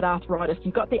rheumatoid arthritis.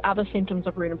 You've got the other symptoms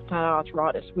of rheumatoid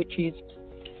arthritis, which is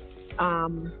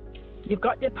you've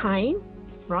got your pain,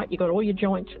 right? You've got all your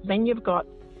joints. Then you've got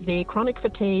the chronic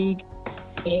fatigue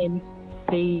and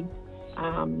the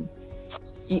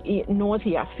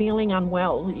nausea, feeling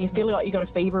unwell. You feel like you've got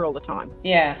a fever all the time.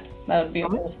 Yeah, that would be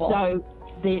awful. So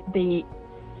the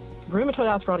rheumatoid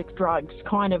arthritic drugs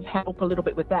kind of help a little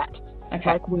bit with that.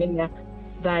 Okay. Like when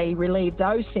they relieve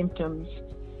those symptoms,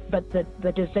 but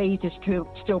the disease is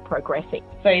still progressing.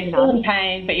 So you're still in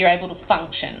pain, but you're able to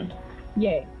function.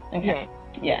 Yeah. Okay.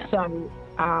 Yeah. So,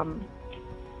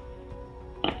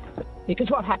 because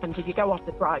what happens if you go off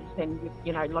the drugs, then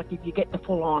you know, like if you get the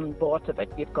full-on bout of it,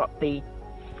 you've got the,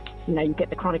 you know, you get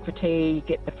the chronic fatigue, you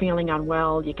get the feeling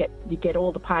unwell, you get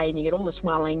all the pain, you get all the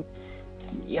swelling,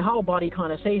 your whole body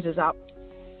kind of seizes up.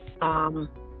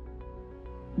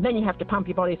 Then you have to pump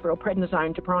your body through a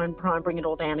prednisone to try and bring it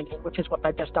all down again, which is what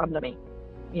they've just done to me.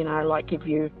 You know, like if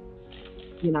you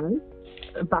know,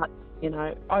 but, you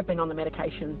know, I've been on the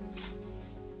medication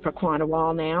for quite a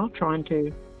while now,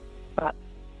 but,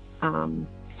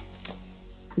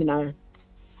 you know,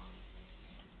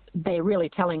 they're really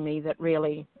telling me that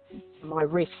really my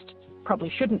wrist probably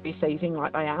shouldn't be seizing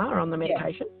like they are on the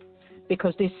medication,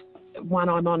 because this one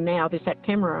I'm on now, this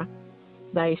Actemra,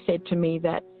 they said to me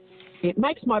that it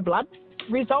makes my blood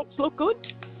results look good,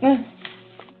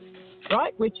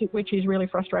 right? Which is really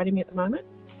frustrating me at the moment.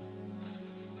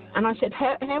 And I said,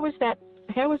 how is that?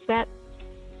 How is that?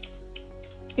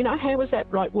 You know, how is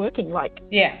that like working? Like,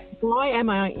 why am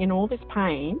I in all this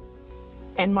pain?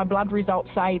 And my blood results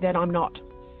say that I'm not.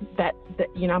 That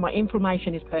you know, my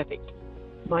inflammation is perfect.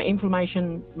 My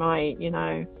inflammation,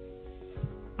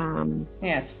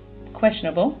 it's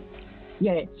questionable.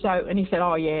 Yeah. So, and he said,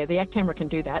 oh yeah, the Actemra can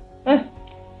do that.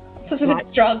 So this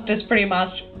drug just pretty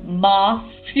much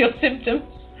masks your symptoms.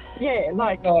 Yeah,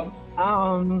 like,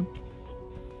 Oh,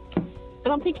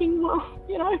 and I'm thinking, well,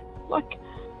 you know, like,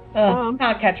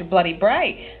 can't catch a bloody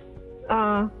break.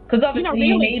 Because obviously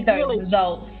you need those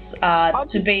results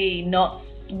to be not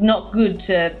good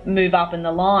to move up in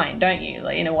the line, don't you?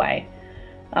 Like, in a way.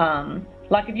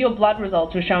 Like if your blood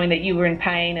results were showing that you were in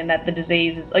pain and that the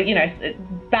disease is, you know,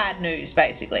 bad news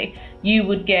basically, you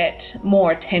would get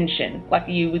more attention. Like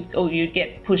you'd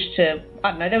get pushed to,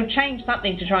 I don't know, they would change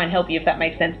something to try and help you, if that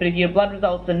makes sense. But if your blood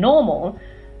results are normal,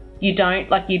 you don't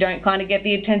kind of get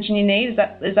the attention you need. Is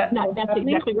that no? That's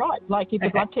exactly right. Like if the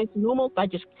blood tests are normal, they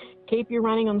just keep you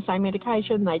running on the same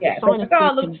medication. They just sign a script. Oh,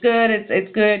 it looks good.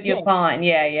 It's good. You're fine.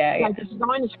 Yeah. They just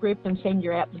sign a script and send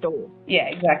you out the door. Yeah,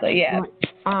 exactly. Yeah. Right.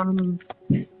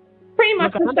 Pretty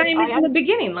much the same as in the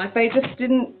beginning. Like they just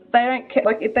didn't. They don't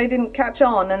like if they didn't catch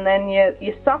on, and then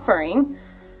you're suffering.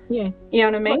 Yeah. You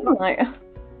know what I mean?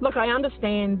 Look, I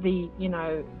understand the.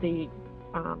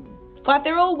 Like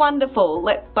they're all wonderful.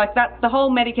 Like that, the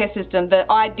whole Medicare system,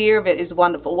 the idea of it is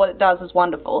wonderful. What it does is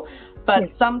wonderful. But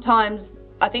sometimes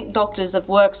I think doctors have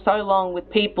worked so long with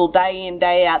people day in,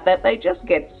 day out that they just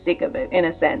get sick of it in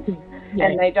a sense. Yeah.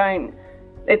 And they don't.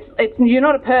 It's you're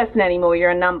not a person anymore.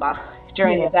 You're a number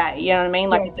during the day. You know what I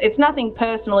mean? Like it's nothing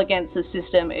personal against the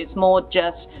system. It's more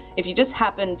just if you just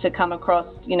happen to come across,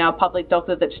 you know, a public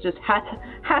doctor that's just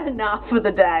had enough for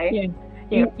the day.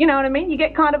 Yeah. You know what I mean? You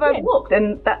get kind of overlooked,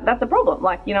 and that's a problem.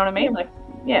 Like, you know what I mean? Like,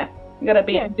 you got to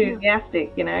be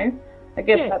enthusiastic, you know? I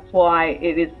guess that's why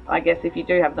it is, I guess if you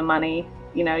do have the money,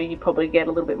 you know, you probably get a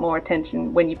little bit more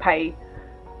attention when you pay,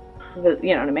 you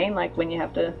know what I mean? Like, when you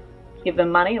have to give them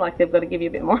money, like, they've got to give you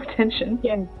a bit more attention.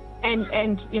 Yeah,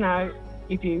 and you know,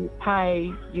 if you pay,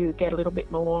 you get a little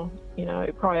bit more, you know,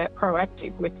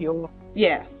 proactive with your...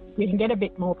 Yeah. You can get a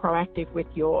bit more proactive with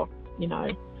your, you know...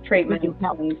 treatment and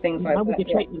things like that. With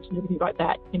your treatments and everything like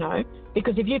that, you know.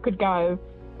 Because if you could go,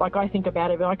 like I think about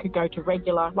it, I could go to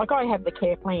regular, like I have the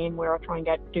care plan where I try and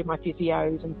do my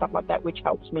physios and stuff like that, which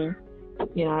helps me,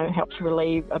 you know, helps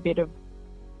relieve a bit of,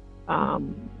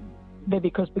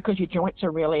 because your joints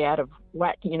are really out of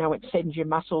whack, you know, it sends your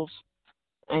muscles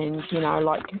and, you know,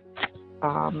 like,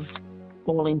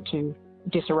 all into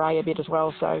disarray a bit as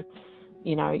well, so...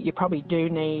 You know, you probably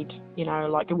do need, you know,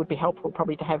 like it would be helpful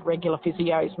probably to have regular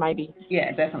physios maybe.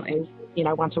 Yeah, definitely. You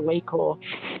know, once a week or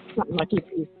something like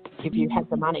if you had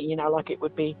the money, you know, like it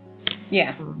would be.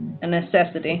 Yeah, a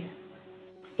necessity.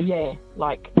 Yeah,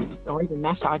 like, or even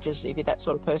massages, if you're that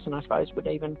sort of person, I suppose, would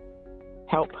even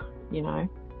help, you know.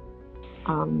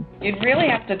 You'd really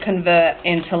have to convert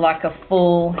into like a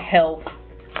full health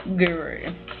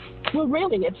guru. Well,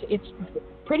 really, it's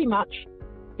pretty much,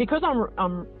 because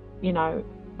I'm you know,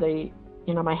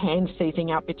 my hands seizing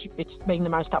up, it's been the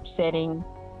most upsetting,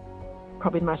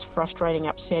 probably the most frustrating,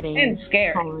 upsetting and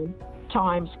scary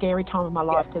scary time of my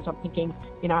life, because I'm thinking,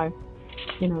 you know,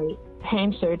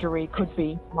 hand surgery could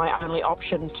be my only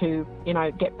option to, you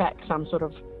know, get back some sort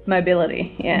of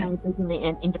mobility, and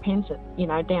independence, you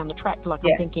know, down the track. Like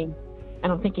I'm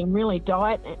thinking really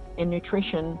diet and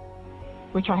nutrition,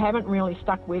 which I haven't really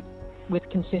stuck with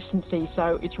consistency.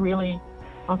 So it's really,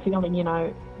 I'm feeling, you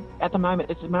know, at the moment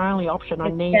this is my only option. I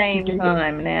need to do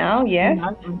time this. Now, yes.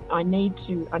 You know, I need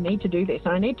to do this,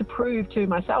 and I need to prove to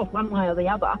myself one way or the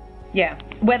other. Yeah,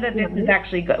 whether this is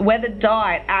actually good, whether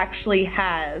diet actually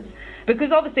has,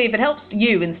 because obviously if it helps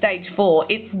you in stage 4,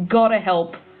 it's got to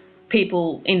help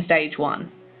people in stage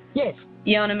 1. Yes.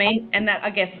 You know what I mean? And that,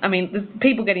 I guess, I mean, there's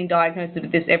people getting diagnosed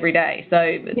with this every day.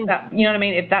 So, that, you know what I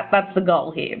mean? If that's the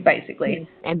goal here, basically.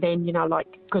 And then, you know, like,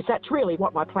 because that's really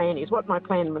what my plan is, what my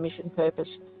plan and my mission purpose,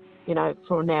 you know,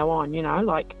 from now on, you know,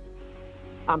 like,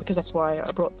 because that's why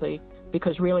I brought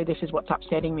because really this is what's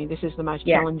upsetting me. This is the most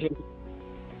challenging.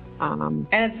 And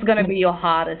it's going to be your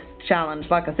hardest challenge.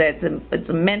 Like I said, it's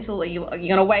a mental, you're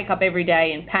going to wake up every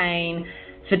day in pain,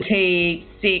 fatigue,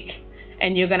 sick,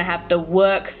 and you're going to have to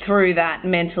work through that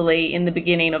mentally in the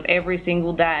beginning of every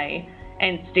single day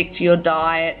and stick to your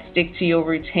diet, stick to your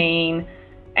routine,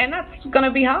 and that's going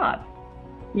to be hard.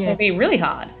 Yeah. It's going to be really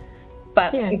hard.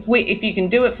 But if you can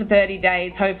do it for 30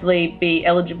 days, hopefully be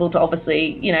eligible to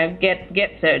obviously,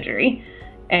 get surgery.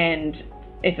 And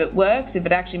if it works, if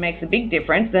it actually makes a big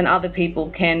difference, then other people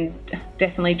can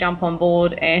definitely jump on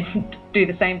board and do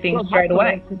the same thing straight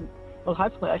away.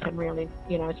 Hopefully I can really,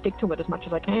 stick to it as much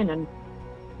as I can and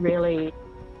really,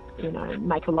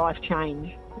 make a life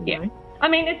change. You know? I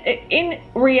mean, in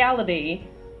reality,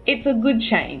 it's a good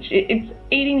change. It's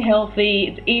eating healthy.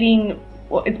 It's eating.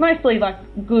 Well, it's mostly like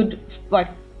good,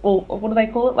 or what do they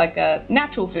call it? Like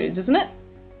natural foods, isn't it?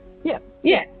 Yeah.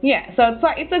 Yeah. So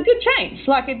it's a good change.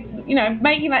 Like it's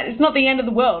making that. It's not the end of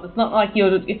the world. It's not like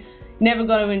you're never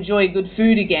going to enjoy good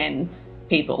food again,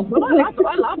 people. Well,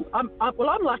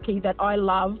 I'm lucky that I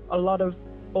love a lot of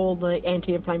all the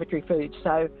anti-inflammatory foods.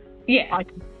 So yeah,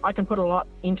 I can put a lot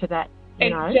into that.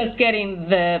 It's just getting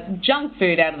the junk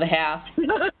food out of the house.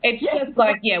 It's just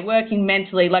working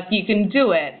mentally. Like you can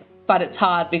do it, but it's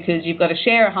hard because you've got to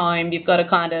share a home. You've got to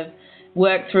kind of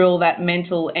work through all that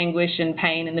mental anguish and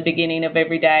pain in the beginning of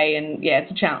every day. And it's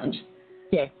a challenge.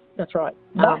 Yeah, that's right.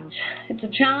 But it's a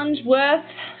challenge worth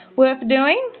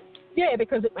doing. Yeah,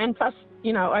 because and plus,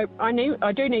 I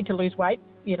do need to lose weight.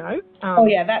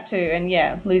 That too, and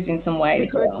losing some weight.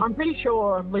 Because as well. I'm pretty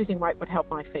sure losing weight would help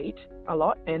my feet a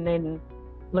lot, and then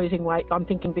losing weight, I'm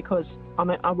thinking because I'm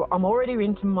already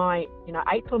into my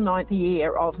 8th or 9th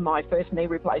year of my first knee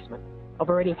replacement. I've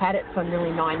already had it for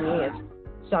nearly 9 years,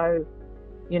 so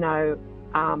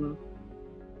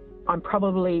I'm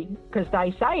probably, because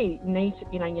they say knees,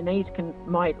 your knees can.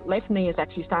 My left knee is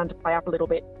actually starting to play up a little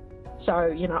bit. So,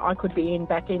 I could be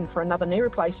back in for another knee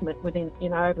replacement within,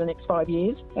 over the next 5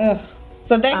 years. Ugh.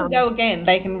 So they can go again.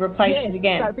 They can replace it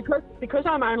again. So because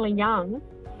I'm only young,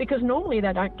 because normally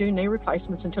they don't do knee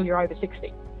replacements until you're over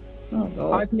 60. Oh,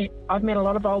 God. I've met a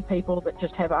lot of old people that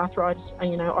just have arthritis,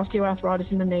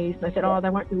 osteoarthritis in the knees, and they said, they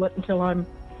won't do it until I'm,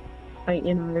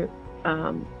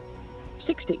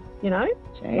 60.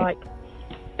 Jeez.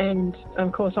 And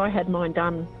of course I had mine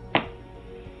done,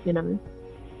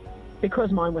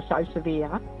 because mine was so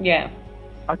severe. Yeah.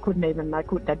 They couldn't even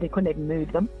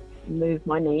move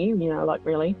my knee,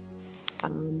 really.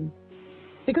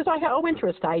 Because I went through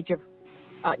a stage of,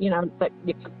 what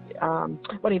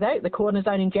are they? The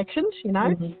cortisone injections,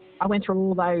 Mm-hmm. I went through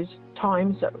all those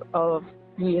times of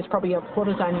years, probably of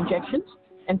cortisone injections,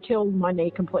 until my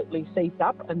knee completely seized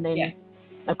up. And then,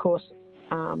 of course,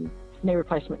 knee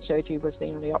replacement surgery was the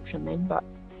only option then. But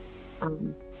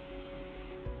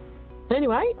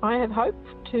anyway, I have hope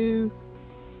to,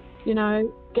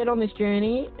 get on this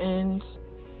journey and,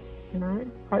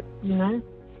 hope,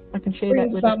 I can share that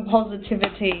with some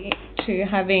positivity to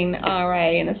having RA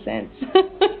in a sense.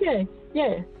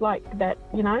 yeah, like that,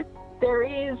 there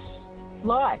is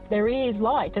light at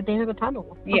the end of the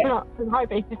tunnel. Yeah. I'm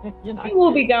hoping,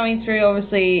 We'll be going through,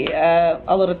 obviously, a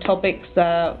lot of topics,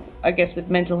 I guess, with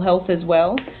mental health as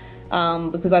well,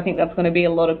 because I think that's going to be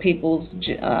a lot of people's,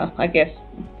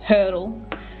 hurdle.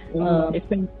 It's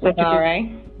been with RA.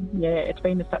 It's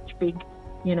been such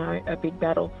a big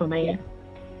battle for me. Yeah.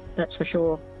 That's for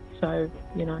sure. So,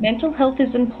 mental health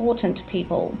is important,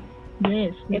 people.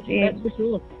 Yes, that's for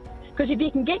sure. Because if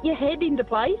you can get your head into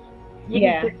place,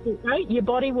 your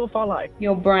body will follow.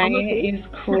 Your brain is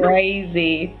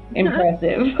crazy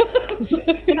impressive.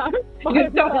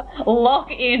 You've got to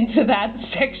lock into that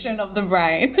section of the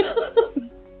brain.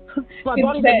 My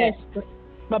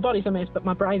body's a mess, but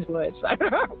my brain's worse. So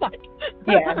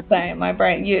yeah, same. My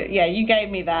brain. You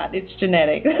gave me that. It's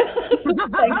genetic.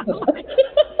 Thanks.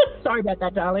 Sorry about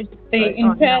that, darling. The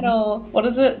internal,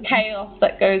 chaos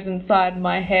that goes inside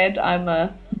my head. I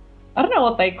don't know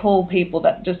what they call people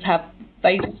that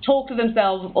they just talk to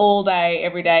themselves all day,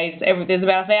 every day. There's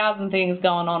about 1,000 things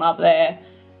going on up there.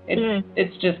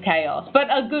 It's just chaos,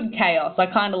 but a good chaos. I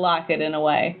kind of like it in a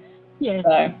way. Yeah.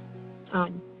 So.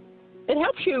 It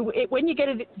helps you when you get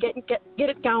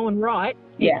it going right.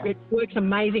 It works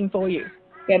amazing for you.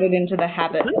 Get it into the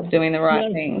habit of doing the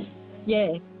right things.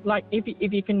 Yeah, like if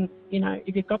you can,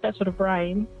 if you've got that sort of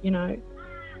brain,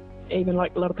 even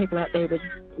like a lot of people out there with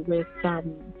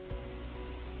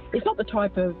it's not the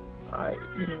type of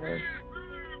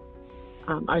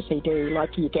OCD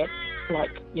like you get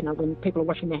when people are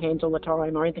washing their hands all the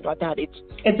time or anything like that.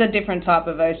 It's a different type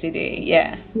of OCD.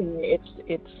 Yeah.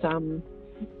 It's I'm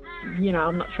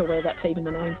not sure where that's even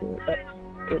the name for it,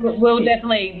 but we'll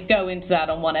definitely go into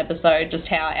that on one episode, just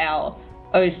how our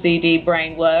OCD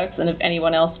brain works, and if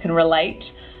anyone else can relate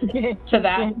to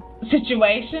that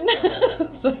situation.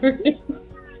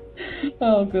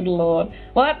 Oh, good Lord.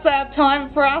 Well, that's our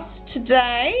time for us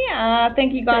today.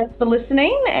 Thank you guys for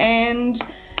listening, and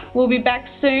we'll be back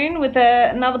soon with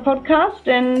another podcast.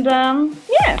 And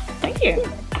thank you.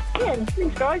 Yeah,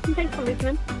 thanks guys, and thanks for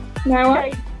listening. No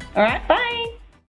worries. All right, bye.